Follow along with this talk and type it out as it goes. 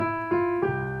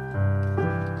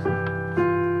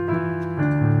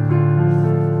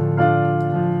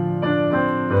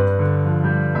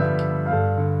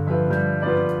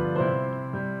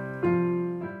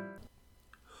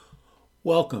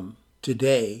Welcome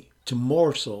today to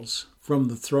Morsels from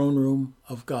the Throne Room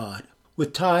of God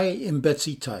with Ty and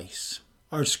Betsy Tice.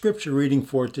 Our scripture reading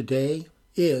for today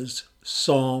is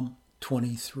Psalm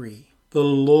 23. The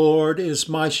Lord is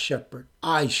my shepherd,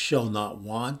 I shall not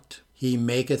want. He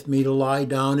maketh me to lie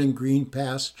down in green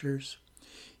pastures.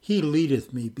 He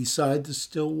leadeth me beside the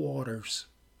still waters.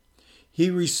 He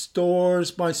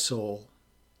restores my soul.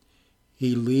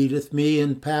 He leadeth me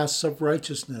in paths of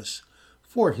righteousness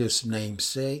for his name's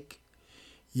sake.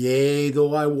 Yea,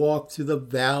 though I walk through the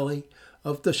valley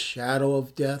of the shadow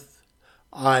of death,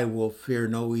 I will fear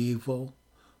no evil,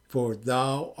 for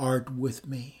thou art with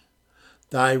me.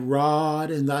 Thy rod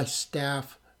and thy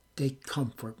staff, they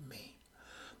comfort me.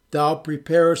 Thou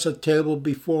preparest a table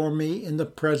before me in the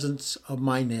presence of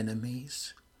mine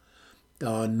enemies.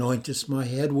 Thou anointest my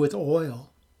head with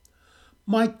oil.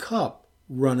 My cup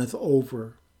runneth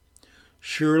over.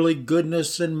 Surely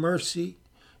goodness and mercy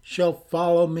shall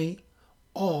follow me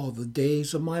all the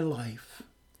days of my life,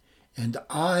 and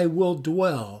I will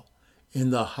dwell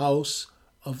in the house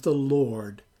of the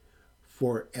Lord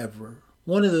forever.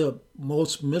 One of the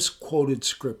most misquoted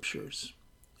scriptures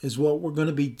is what we're going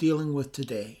to be dealing with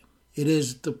today. It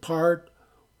is the part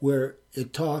where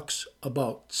it talks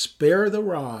about spare the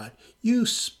rod, you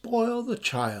spoil the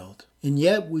child. And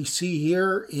yet we see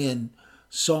here in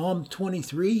Psalm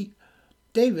 23,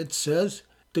 David says,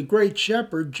 the great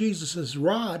shepherd, Jesus'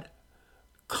 rod,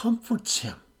 comforts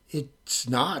him. It's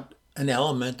not an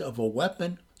element of a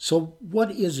weapon. So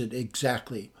what is it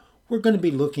exactly? We're going to be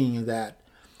looking at that.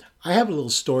 I have a little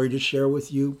story to share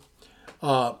with you.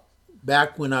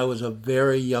 Back when I was a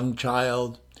very young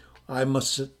child, I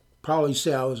must probably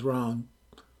say I was around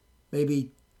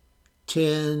maybe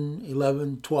 10,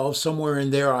 11, 12, somewhere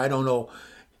in there. I don't know.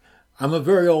 I'm a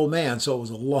very old man, so it was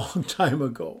a long time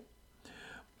ago.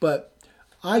 But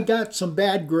I got some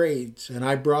bad grades, and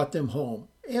I brought them home.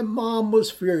 And Mom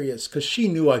was furious because she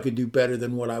knew I could do better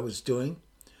than what I was doing.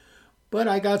 But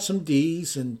I got some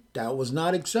D's, and that was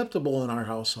not acceptable in our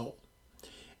household.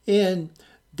 And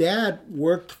Dad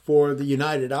worked for the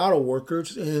United Auto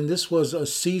Workers, and this was a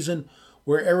season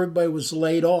where everybody was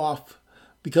laid off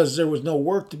because there was no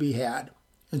work to be had.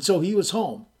 And so he was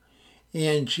home.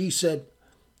 And she said,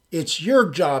 "It's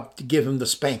your job to give him the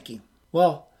spanking."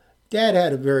 Well, Dad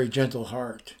had a very gentle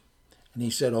heart, and he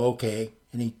said, "Okay."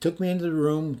 And he took me into the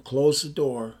room, closed the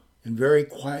door, and very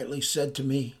quietly said to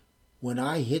me, "When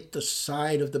I hit the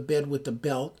side of the bed with the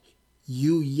belt,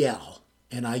 you yell."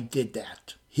 And I did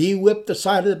that. He whipped the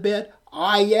side of the bed,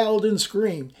 I yelled and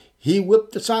screamed. He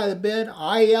whipped the side of the bed,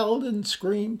 I yelled and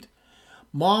screamed.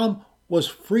 Mom was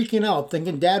freaking out,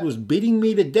 thinking Dad was beating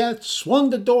me to death, swung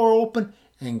the door open,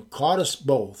 and caught us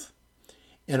both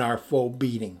in our full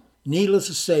beating. Needless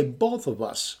to say, both of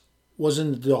us was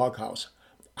in the doghouse.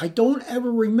 I don't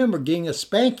ever remember getting a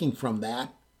spanking from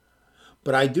that,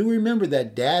 but I do remember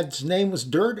that Dad's name was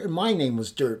Dirt and my name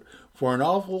was Dirt for an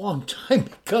awful long time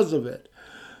because of it.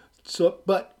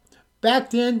 But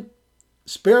back then,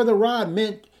 spare the rod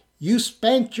meant you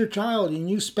spanked your child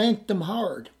and you spanked them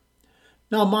hard.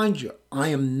 Now, mind you, I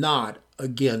am not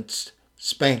against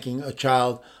spanking a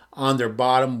child on their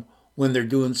bottom when they're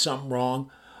doing something wrong.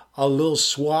 A little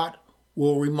swat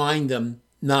will remind them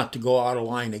not to go out of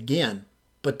line again.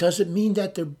 But does it mean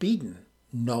that they're beaten?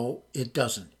 No, it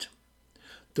doesn't.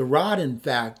 The rod, in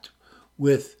fact,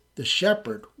 with the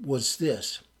shepherd was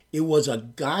this. It was a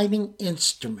guiding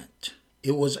instrument.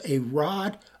 It was a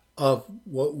rod of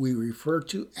what we refer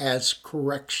to as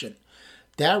correction.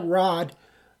 That rod,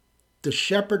 the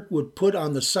shepherd would put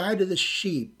on the side of the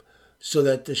sheep so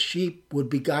that the sheep would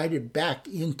be guided back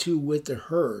into with the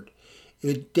herd.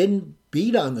 It didn't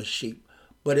beat on the sheep,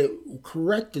 but it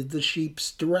corrected the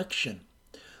sheep's direction.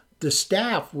 The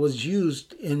staff was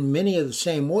used in many of the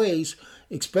same ways,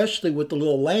 especially with the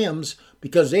little lambs,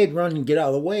 because they'd run and get out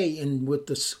of the way, and with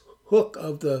the hook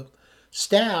of the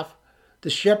staff, the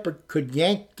shepherd could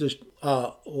yank the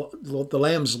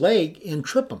lamb's leg and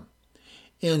trip them.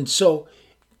 And so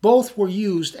both were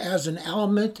used as an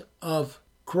element of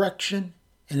correction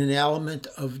and an element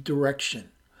of direction.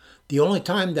 The only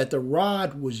time that the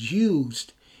rod was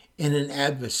used in an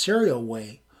adversarial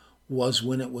way was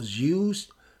when it was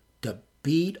used to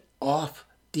beat off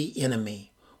the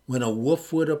enemy. When a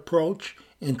wolf would approach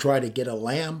and try to get a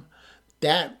lamb,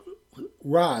 that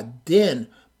rod then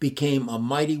became a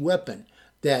mighty weapon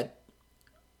that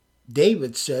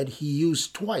David said he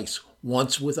used twice,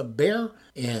 once with a bear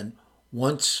and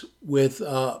once with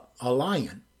a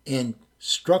lion, and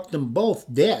struck them both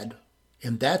dead.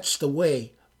 And that's the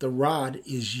way the rod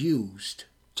is used.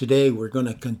 Today we're going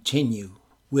to continue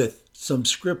with some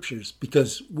scriptures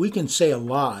because we can say a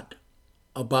lot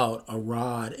about a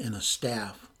rod and a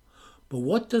staff. But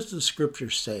what does the scripture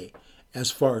say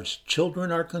as far as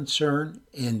children are concerned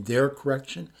in their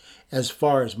correction, as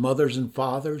far as mothers and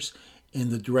fathers in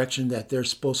the direction that they're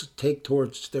supposed to take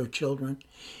towards their children,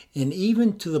 and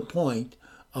even to the point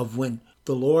of when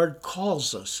the Lord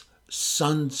calls us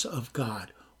sons of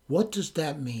God? What does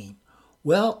that mean?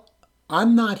 Well,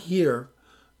 I'm not here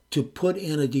to put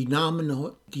in a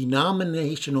denominational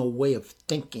way of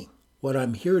thinking. What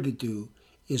I'm here to do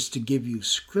is to give you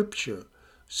scripture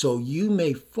so you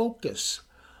may focus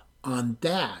on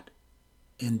that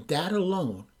and that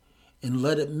alone and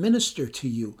let it minister to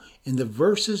you. In the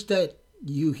verses that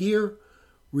you hear,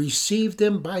 receive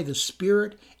them by the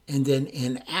Spirit and then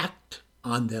enact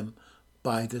on them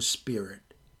by the Spirit.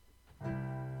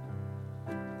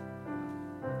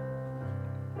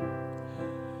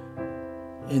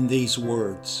 In these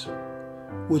words,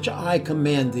 which I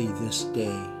command thee this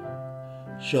day,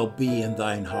 shall be in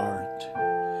thine heart,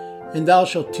 and thou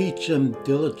shalt teach them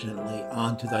diligently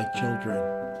unto thy children,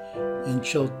 and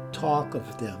shalt talk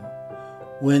of them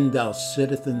when thou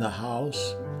sittest in the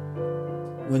house,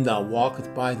 when thou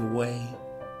walkest by the way,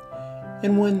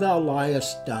 and when thou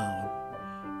liest down,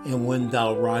 and when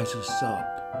thou risest up.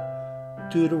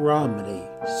 Deuteronomy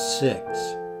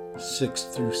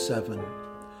 6:6-7.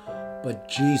 But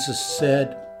Jesus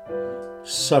said,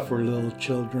 Suffer little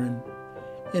children,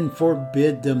 and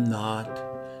forbid them not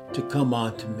to come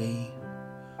unto me,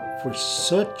 for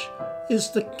such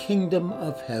is the kingdom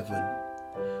of heaven.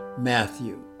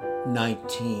 Matthew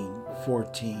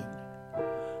 19:14.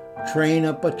 Train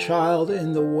up a child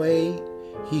in the way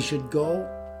he should go,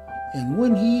 and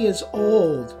when he is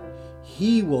old,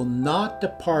 he will not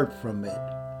depart from it.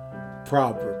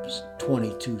 Proverbs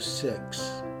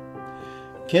 22:6.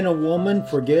 Can a woman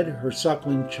forget her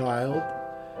suckling child,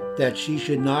 that she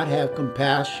should not have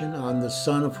compassion on the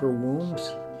son of her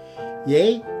wombs?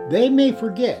 Yea, they may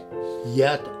forget,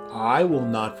 yet I will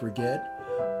not forget.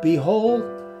 Behold,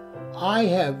 I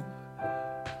have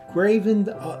graven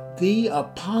thee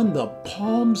upon the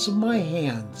palms of my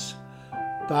hands.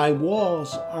 Thy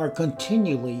walls are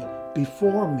continually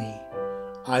before me.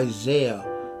 Isaiah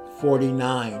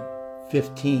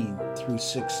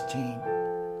 49:15-16.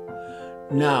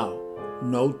 Now,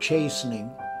 no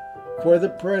chastening for the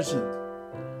present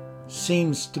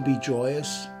seems to be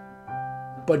joyous,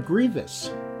 but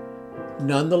grievous.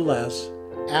 Nonetheless,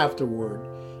 afterward,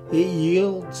 it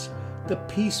yields the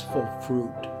peaceful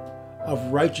fruit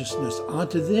of righteousness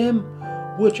unto them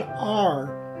which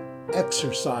are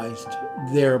exercised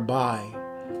thereby.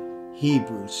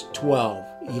 Hebrews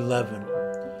 12:11.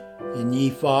 And ye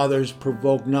fathers,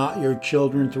 provoke not your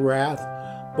children to wrath,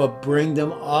 but bring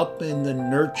them up in the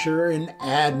nurture and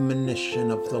admonition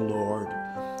of the Lord.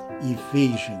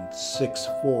 Ephesians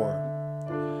 6:4.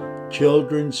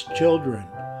 Children's children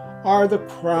are the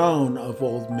crown of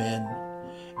old men,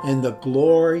 and the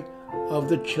glory of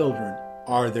the children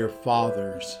are their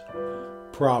fathers.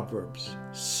 Proverbs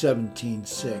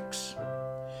 17:6.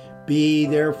 Be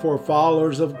therefore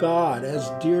followers of God as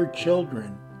dear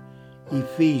children.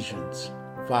 Ephesians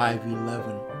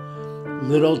 5:11.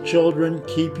 Little children,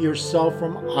 keep yourself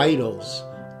from idols.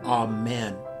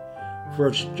 Amen.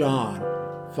 1 John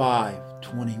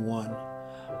 5:21.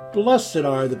 Blessed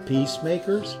are the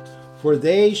peacemakers, for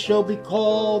they shall be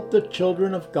called the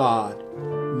children of God.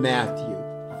 Matthew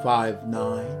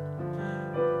 5:9.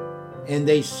 And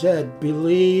they said,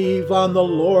 Believe on the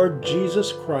Lord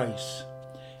Jesus Christ,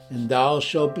 and thou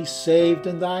shalt be saved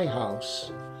in thy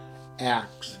house.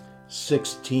 Acts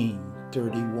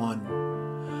 16:31.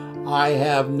 I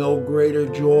have no greater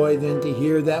joy than to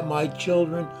hear that my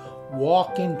children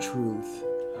walk in truth.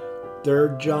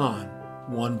 3 John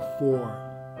 1:4.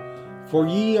 For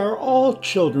ye are all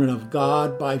children of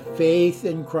God by faith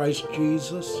in Christ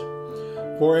Jesus.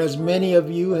 For as many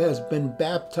of you as been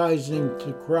baptized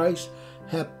into Christ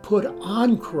have put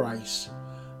on Christ.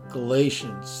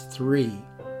 Galatians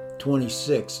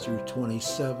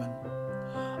 3:26-27.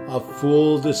 A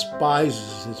fool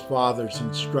despises his father's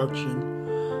instruction,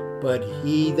 but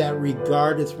he that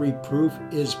regardeth reproof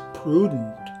is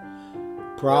prudent.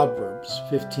 Proverbs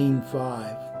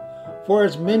 15:5. For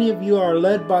as many of you are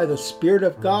led by the Spirit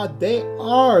of God, they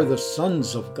are the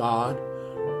sons of God.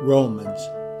 Romans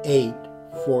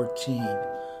 8:14.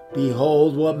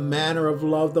 Behold, what manner of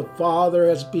love the Father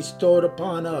has bestowed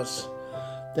upon us,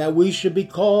 that we should be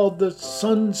called the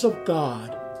sons of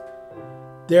God.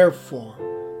 Therefore,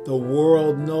 the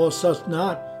world knoweth us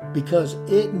not, because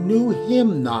it knew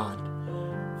him not.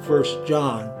 1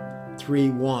 John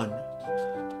 3:1.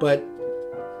 But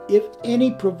if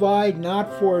any provide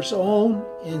not for his own,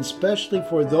 and especially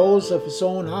for those of his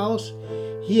own house,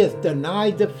 he hath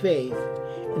denied the faith,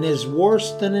 and is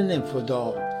worse than an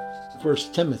infidel. 1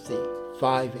 Timothy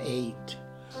 5:8.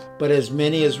 But as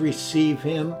many as receive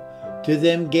him, to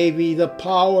them gave he the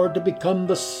power to become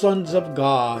the sons of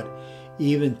God,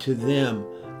 even to them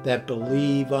that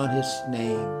believe on his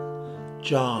name.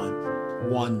 John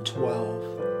 1:12.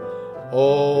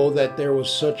 Oh, that there was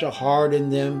such a heart in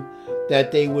them,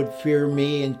 that they would fear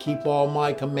me and keep all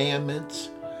my commandments,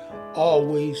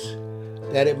 always,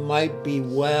 that it might be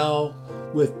well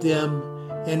with them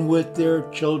and with their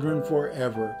children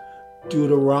forever.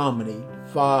 Deuteronomy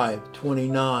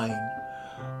 5:29.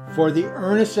 For the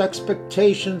earnest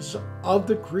expectations of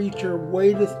the creature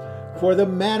waiteth for the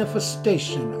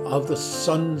manifestation of the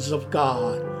sons of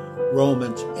God.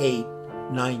 Romans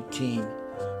 8:19.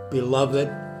 Beloved,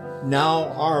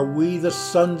 now are we the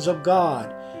sons of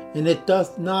God, and it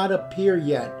doth not appear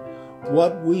yet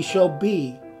what we shall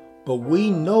be, but we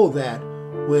know that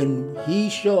when he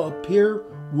shall appear,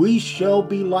 we shall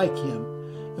be like him,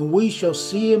 and we shall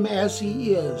see him as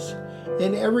he is.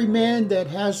 And every man that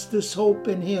has this hope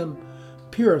in him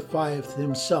purifieth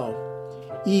himself,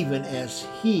 even as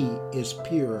he is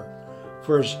pure.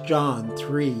 1 John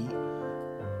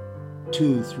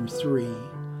 3:2-3.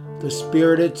 The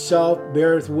Spirit itself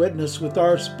beareth witness with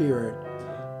our spirit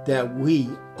that we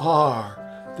are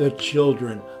the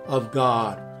children of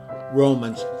God.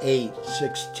 Romans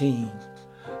 8:16.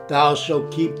 Thou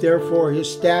shalt keep therefore his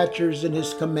statutes and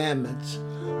his commandments,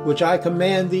 which I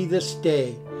command thee this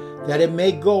day, that it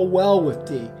may go well with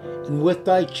thee, and with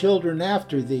thy children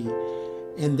after thee,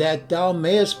 and that thou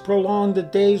mayest prolong the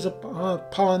days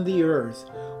upon the earth,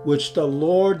 which the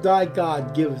Lord thy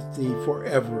God giveth thee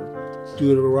forever.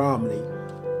 Deuteronomy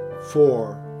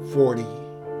 4:40.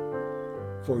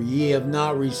 For ye have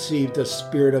not received a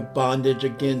spirit of bondage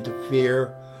again to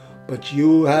fear, but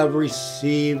you have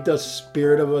received a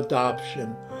spirit of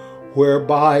adoption,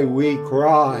 whereby we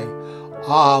cry,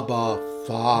 Abba,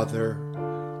 Father.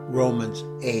 Romans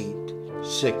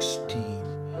 8:16.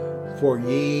 For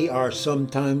ye are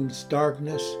sometimes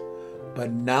darkness,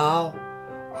 but now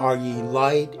are ye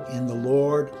light in the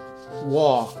Lord.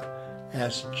 Walk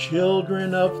as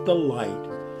children of the light.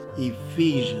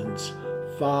 Ephesians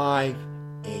 5:8.